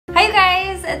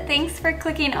thanks for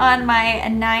clicking on my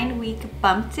 9-week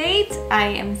bump date. I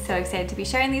am so excited to be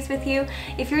sharing these with you.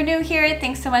 If you're new here,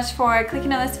 thanks so much for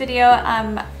clicking on this video.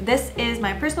 This is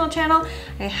my personal channel.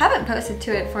 I haven't posted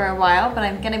to it for a while, but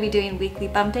I'm gonna be doing weekly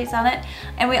bump dates on it.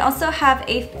 And we also have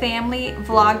a family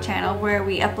vlog channel where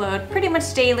we upload pretty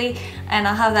much daily, and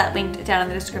I'll have that linked down in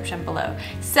the description below.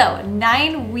 So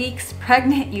 9 weeks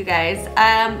pregnant, you guys.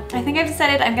 I think I've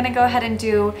decided I'm gonna go ahead and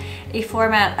do a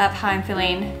format of how I'm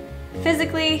feeling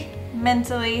physically,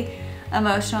 mentally,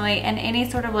 emotionally, and any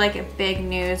sort of like big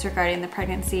news regarding the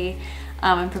pregnancy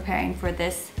and preparing for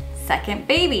this second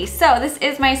baby. So this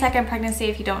is my second pregnancy,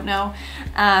 if you don't know,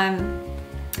 and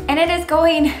it is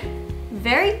going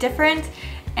very different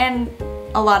in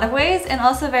a lot of ways and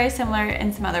also very similar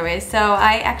in some other ways. So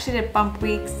I actually did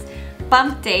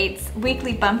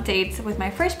weekly bump dates with my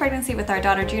first pregnancy with our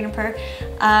daughter Juniper.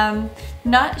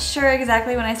 Not sure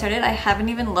exactly when I started. I haven't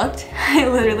even looked. I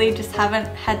literally just haven't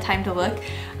had time to look.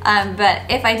 But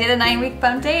if I did a 9-week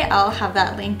bump date, I'll have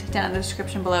that linked down in the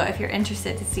description below if you're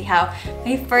interested to see how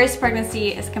my first pregnancy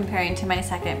is comparing to my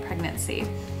second pregnancy.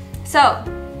 So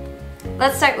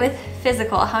let's start with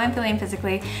physical, how I'm feeling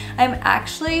physically. I'm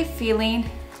actually feeling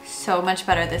so much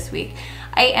better this week.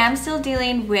 I am still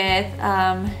dealing with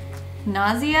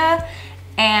nausea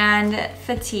and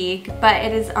fatigue, but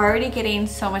it is already getting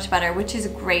so much better, which is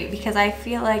great because I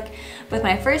feel like with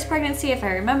my first pregnancy, if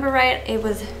I remember right, it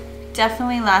was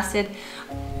definitely lasted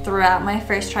throughout my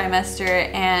first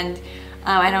trimester, and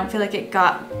I don't feel like it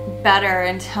got better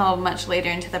until much later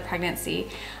into the pregnancy.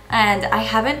 And I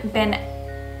haven't been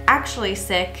actually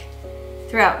sick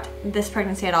throughout this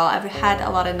pregnancy at all. I've had a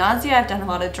lot of nausea, I've done a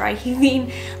lot of dry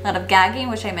heaving, a lot of gagging,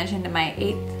 which I mentioned in my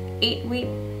 8-week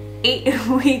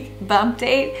bump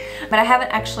date, but I haven't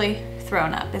actually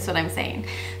thrown up is what I'm saying.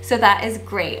 So that is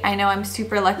great. I know I'm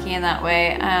super lucky in that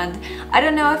way, and I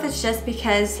don't know if it's just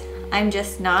because I'm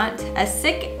just not as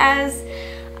sick as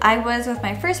I was with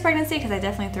my first pregnancy, because I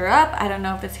definitely threw up. I don't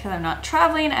know if it's because I'm not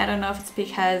traveling. I don't know if it's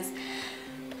because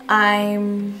I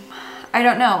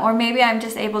don't know, or maybe I'm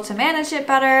just able to manage it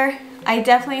better. I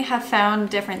definitely have found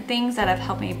different things that have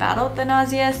helped me battle the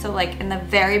nausea. So like in the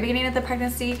very beginning of the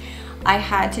pregnancy, I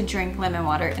had to drink lemon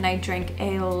water, and I drank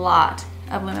a lot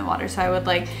of lemon water. So I would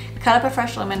like cut up a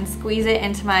fresh lemon, squeeze it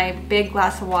into my big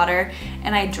glass of water,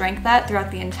 and I drank that throughout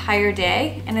the entire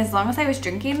day. And as long as I was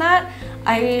drinking that,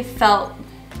 I felt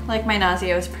like my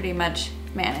nausea was pretty much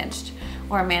managed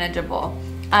or manageable.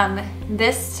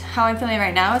 How I'm feeling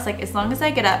right now is like, as long as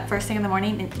I get up first thing in the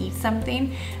morning and eat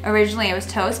something. Originally it was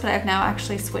toast, but I've now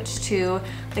actually switched to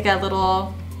like a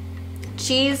little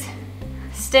cheese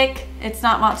stick. It's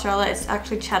not mozzarella, it's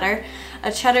actually cheddar.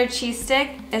 A cheddar cheese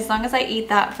stick. As long as I eat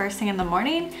that first thing in the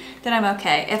morning, then I'm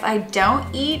okay. If I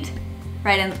don't eat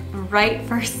right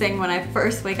first thing when I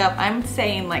first wake up, I'm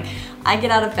saying like I get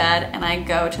out of bed and I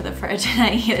go to the fridge and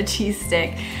I eat a cheese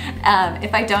stick.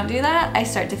 If I don't do that, I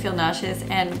start to feel nauseous,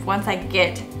 and once I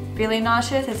get feeling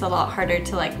nauseous, it's a lot harder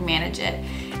to like manage it.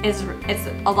 It's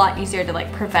a lot easier to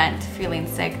like prevent feeling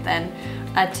sick than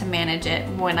to manage it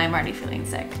when I'm already feeling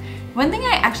sick. One thing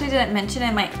I actually didn't mention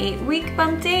in my 8-week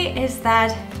bump date is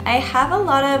that I have a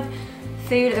lot of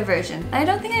food aversion. I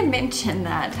don't think I mentioned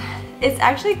that. It's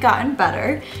actually gotten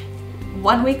better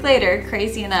 1 week later,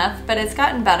 crazy enough, but it's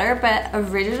gotten better. But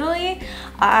originally,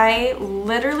 I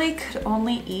literally could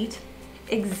only eat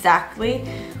exactly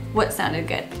what sounded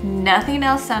good. Nothing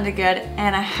else sounded good,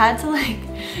 and I had to like,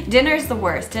 dinner's the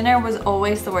worst. Dinner was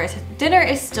always the worst. Dinner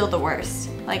is still the worst.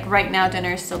 Like right now,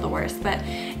 dinner is still the worst, but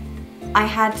I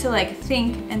had to like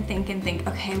think and think and think,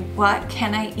 okay, what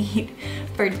can I eat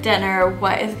for dinner?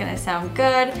 What is gonna sound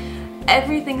good?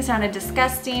 Everything sounded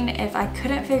disgusting. If I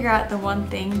couldn't figure out the one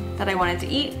thing that I wanted to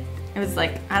eat, it was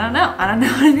like, I don't know what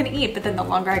I'm gonna eat. But then the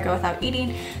longer I go without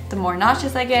eating, the more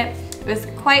nauseous I get. It was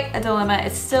quite a dilemma.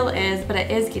 It still is, but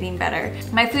it is getting better.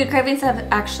 My food cravings have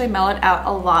actually mellowed out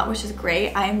a lot, which is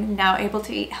great. I'm now able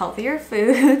to eat healthier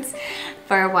foods.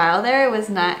 For a while there, it was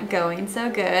not going so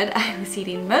good. I was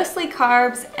eating mostly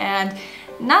carbs and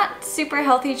not super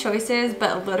healthy choices,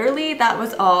 but literally that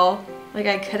was all. Like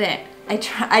I couldn't.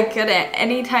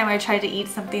 Anytime I tried to eat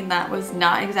something that was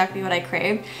not exactly what I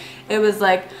craved, it was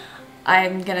like,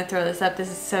 I'm gonna throw this up. This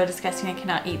is so disgusting. I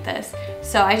cannot eat this.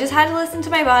 So I just had to listen to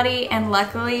my body, and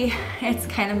luckily it's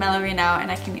kind of mellowing out and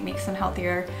I can make some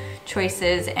healthier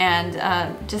choices and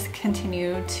just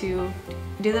continue to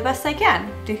do the best I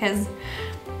can, because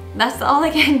that's all I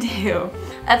can do.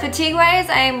 Fatigue wise,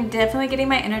 I'm definitely getting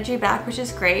my energy back, which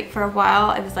is great. For a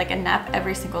while it was like a nap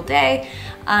every single day.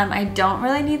 I don't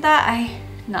really need that. I'm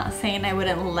not saying I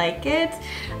wouldn't like it.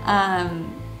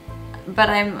 but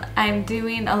I'm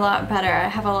doing a lot better. I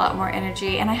have a lot more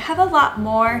energy and I have a lot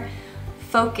more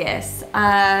focus.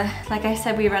 Like I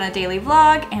said, we run a daily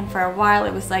vlog, and for a while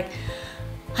it was like,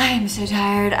 I am so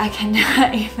tired, I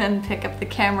cannot even pick up the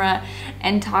camera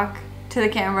and talk to the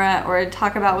camera or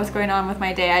talk about what's going on with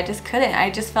my day. I just couldn't. I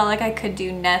just felt like I could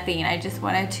do nothing. I just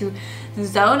wanted to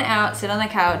zone out, sit on the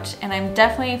couch, and I'm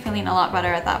definitely feeling a lot better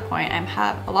at that point. I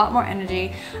have a lot more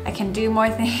energy. I can do more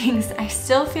things. I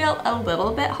still feel a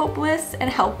little bit hopeless and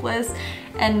helpless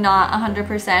and not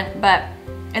 100%, but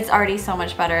it's already so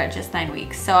much better at just 9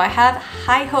 weeks. So I have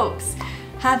high hopes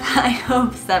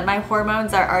that my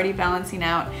hormones are already balancing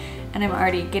out and I'm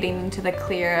already getting into the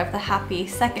clear of the happy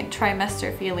second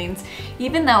trimester feelings,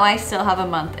 even though I still have a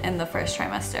month in the first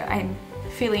trimester. I'm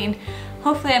feeling,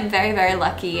 hopefully I'm very, very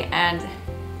lucky, and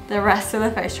the rest of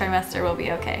the first trimester will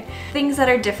be okay. Things that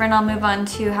are different, I'll move on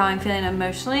to how I'm feeling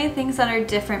emotionally. Things that are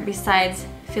different besides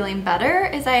feeling better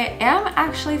is I am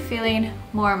actually feeling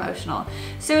more emotional.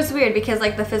 So it's weird because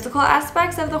like the physical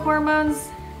aspects of the hormones,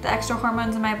 the extra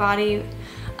hormones in my body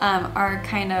are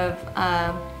kind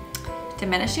of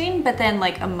diminishing, but then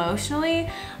like emotionally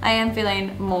I am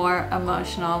feeling more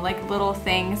emotional. Like little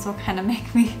things will kind of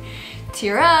make me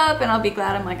tear up, and I'll be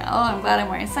glad. I'm like, oh, I'm glad I'm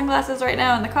wearing sunglasses right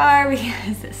now in the car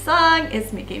because this song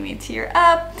is making me tear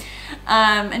up.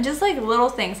 And just like little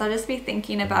things, I'll just be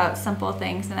thinking about simple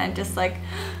things and I'm just like,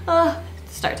 oh,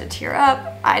 start to tear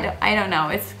up. I don't know,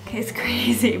 it's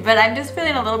crazy, but I'm just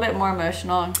feeling a little bit more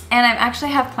emotional. And I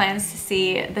actually have plans to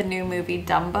see the new movie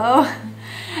Dumbo.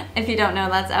 If you don't know,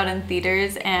 that's out in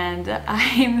theaters, and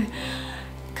I'm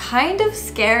kind of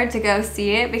scared to go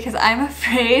see it because I'm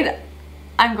afraid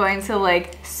I'm going to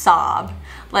like sob,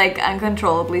 like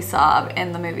uncontrollably sob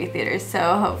in the movie theaters. So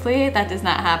hopefully that does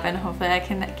not happen. Hopefully I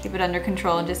can keep it under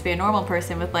control and just be a normal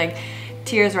person with like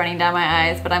tears running down my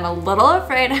eyes, but I'm a little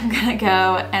afraid I'm gonna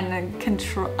go and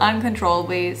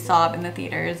uncontrollably sob in the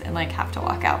theaters and like have to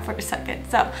walk out for a second.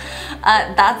 So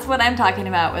that's what I'm talking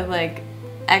about with like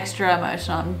extra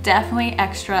emotional. I'm definitely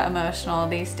extra emotional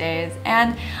these days,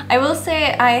 and I will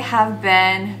say I have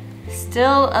been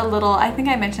still a little, I think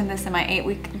I mentioned this in my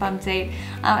 8-week bump date,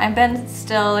 I've been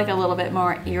still like a little bit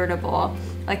more irritable.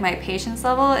 Like my patience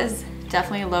level is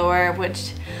definitely lower,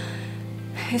 which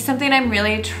is something I'm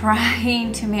really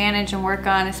trying to manage and work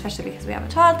on, especially because we have a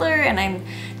toddler and I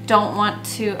don't want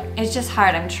to, it's just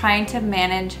hard. I'm trying to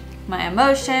manage my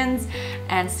emotions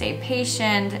and stay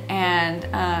patient and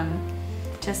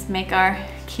just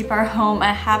keep our home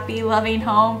a happy, loving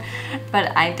home.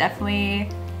 But I definitely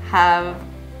have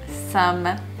some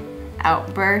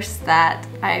outbursts that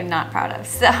I'm not proud of.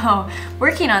 So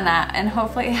working on that, and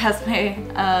hopefully as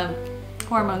my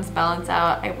hormones balance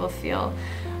out, I will feel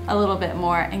a little bit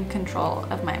more in control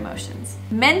of my emotions.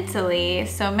 Mentally,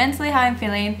 so mentally how I'm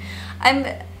feeling,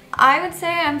 I would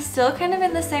say I'm still kind of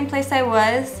in the same place I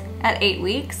was at 8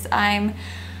 weeks. I'm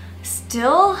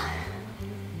still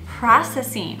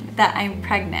processing that I'm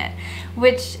pregnant,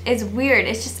 which is weird.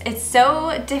 It's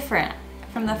so different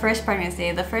from the first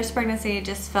pregnancy. The first pregnancy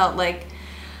just felt like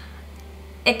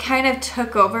it kind of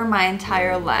took over my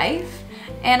entire life.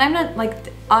 And I'm not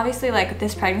like, obviously like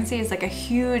this pregnancy is like a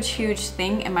huge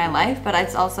thing in my life, but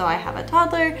it's also, I have a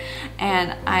toddler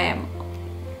and I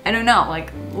don't know,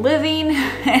 like living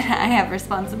and I have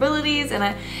responsibilities,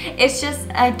 and it's just,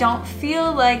 I don't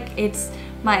feel like it's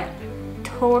my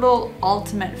total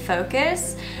ultimate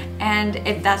focus, and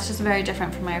that's just very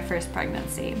different from my first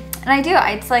pregnancy. And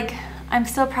it's like, I'm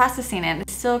still processing it.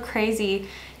 It's still crazy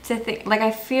to think, like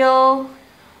I feel,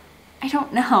 I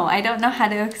don't know how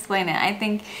to explain it. I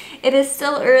think it is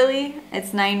still early.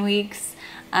 It's 9 weeks.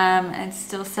 It's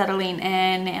still settling in,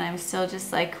 and I'm still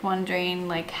just like wondering,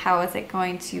 like, how is it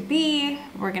going to be?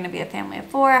 We're gonna be a family of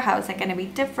 4. How is it gonna be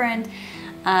different?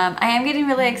 I am getting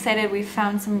really excited. We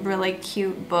found some really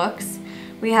cute books.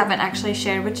 We haven't actually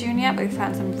shared with June yet, but we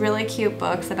found some really cute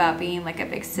books about being like a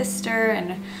big sister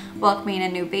and welcoming a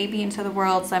new baby into the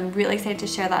world. So I'm really excited to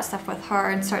share that stuff with her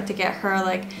and start to get her,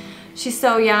 like, she's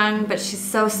so young, but she's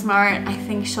so smart. I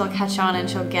think she'll catch on and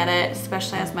she'll get it,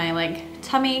 especially as my like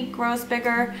tummy grows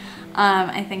bigger.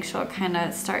 I think she'll kind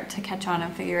of start to catch on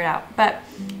and figure it out. But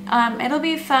it'll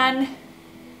be fun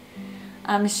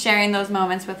sharing those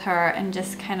moments with her and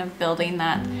just kind of building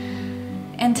that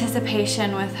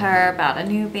anticipation with her about a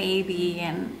new baby.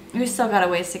 And we've still got a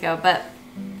ways to go, but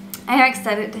I am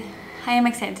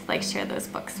excited to like share those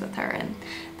books with her and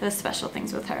those special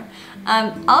things with her.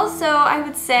 Also, I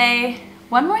would say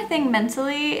one more thing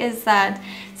mentally is that,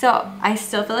 so I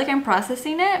still feel like I'm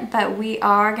processing it, but we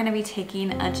are going to be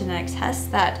taking a genetic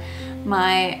test that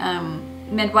my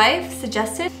midwife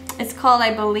suggested. It's called,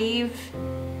 I believe,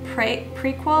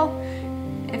 prequel.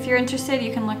 If you're interested,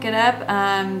 you can look it up.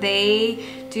 They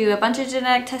do a bunch of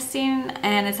genetic testing,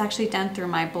 and it's actually done through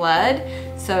my blood,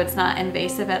 so it's not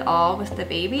invasive at all with the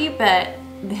baby, but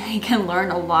they can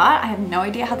learn a lot. I have no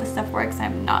idea how this stuff works.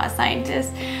 I'm not a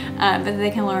scientist, but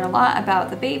they can learn a lot about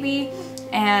the baby.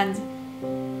 And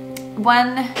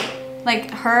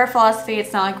like her philosophy,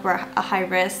 it's not like we're a high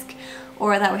risk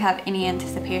or that we have any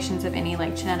anticipations of any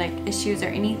like genetic issues or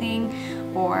anything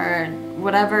or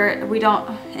whatever. We don't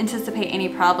anticipate any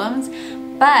problems,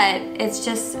 but it's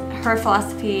just her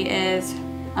philosophy is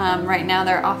right now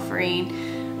they're offering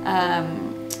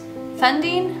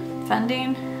funding,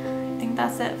 I think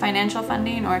that's it, financial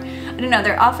funding, or I don't know,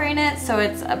 they're offering it, so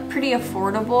it's a pretty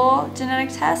affordable genetic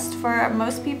test for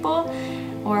most people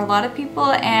or a lot of people.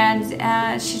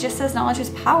 And she just says knowledge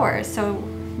is power, so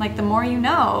like the more you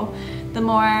know, the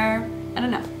more, I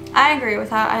don't know, I agree with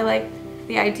that. I like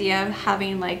the idea of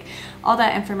having like all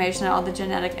that information, all the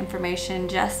genetic information,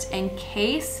 just in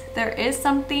case there is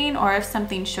something or if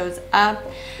something shows up,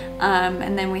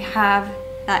 and then we have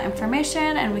that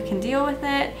information and we can deal with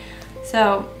it.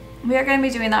 So we are going to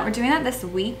be doing that. We're doing that this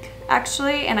week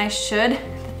actually, and the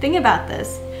thing about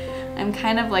this, I'm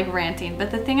kind of like ranting,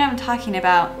 but the thing I'm talking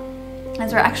about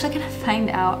is we're actually going to find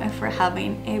out if we're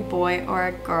having a boy or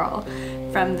a girl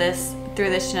through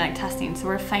this genetic testing. So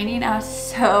we're finding out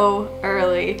so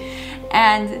early,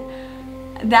 and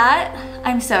that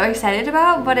I'm so excited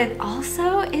about, but it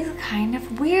also is kind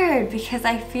of weird because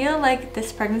I feel like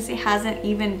this pregnancy hasn't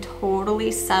even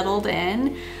totally settled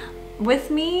in with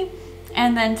me,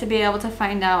 and then to be able to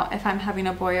find out if I'm having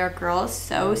a boy or a girl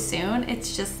so soon,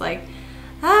 it's just like,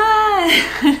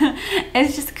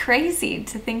 it's just crazy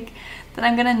to think that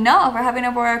I'm gonna know if we're having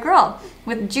a boy or a girl.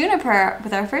 With Juniper,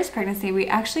 with our first pregnancy, we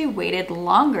actually waited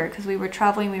longer because we were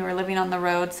traveling, we were living on the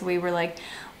road, so we were like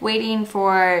waiting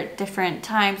for different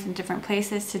times and different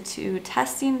places to do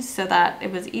testing so that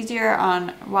it was easier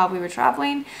while we were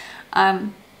traveling.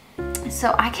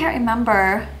 So I can't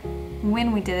remember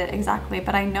when we did it exactly,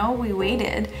 but I know we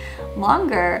waited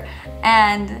longer,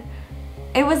 and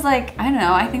it was like, I don't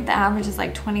know, I think the average is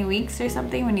like 20 weeks or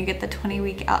something when you get the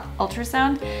 20-week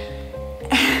ultrasound.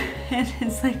 And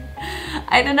it's like,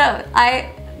 I don't know,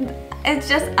 I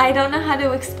don't know how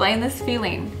to explain this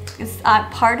feeling. It's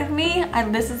part of me,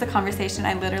 this is a conversation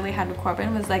I literally had with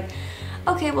Corbin, was like,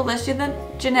 okay, well, let's do the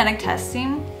genetic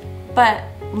testing, but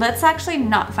let's actually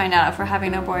not find out if we're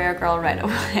having a boy or a girl right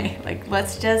away. Like,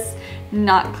 let's just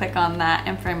not click on that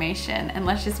information and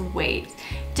let's just wait.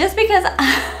 Just because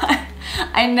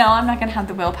I know I'm not gonna have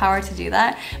the willpower to do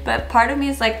that, but part of me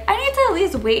is like, I need to at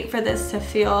least wait for this to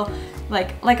feel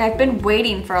like I've been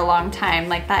waiting for a long time,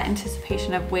 like that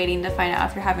anticipation of waiting to find out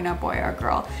if you're having a boy or a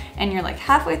girl, and you're like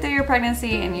halfway through your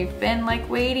pregnancy and you've been like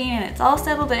waiting and it's all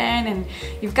settled in and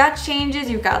you've got changes,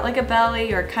 you've got like a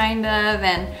belly or kind of,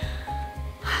 and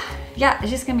yeah,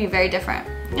 it's just gonna be very different.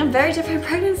 A very different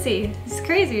pregnancy. It's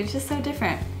crazy, it's just so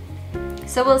different.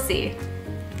 So we'll see.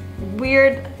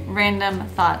 Weird, random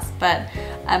thoughts, but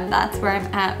that's where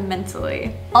I'm at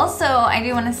mentally. Also, I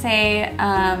do want to say,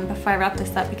 before I wrap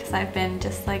this up, because I've been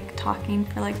just like talking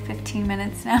for like 15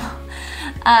 minutes now,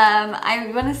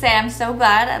 I want to say I'm so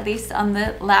glad, at least on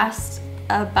the last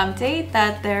bump date,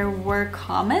 that there were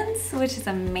comments, which is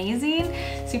amazing.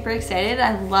 Super excited.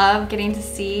 I love getting to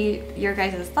see your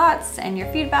guys' thoughts and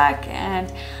your feedback,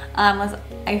 and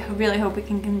I really hope we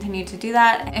can continue to do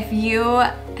that. If you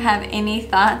have any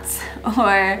thoughts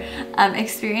or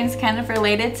experience kind of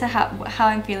related to how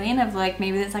I'm feeling, of like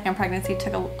maybe the second pregnancy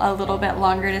took a little bit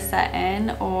longer to set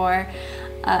in, or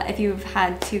if you've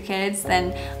had 2 kids,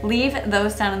 then leave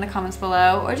those down in the comments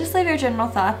below, or just leave your general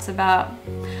thoughts about,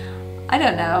 I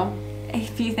don't know,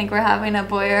 if you think we're having a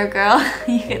boy or a girl,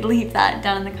 you could leave that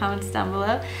down in the comments down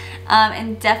below.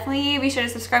 And definitely be sure to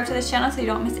subscribe to this channel so you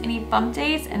don't miss any bump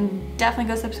dates, and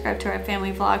definitely go subscribe to our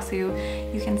family vlog so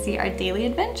you can see our daily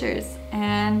adventures.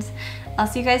 And I'll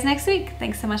see you guys next week.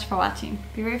 Thanks so much for watching.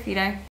 Be your feeder.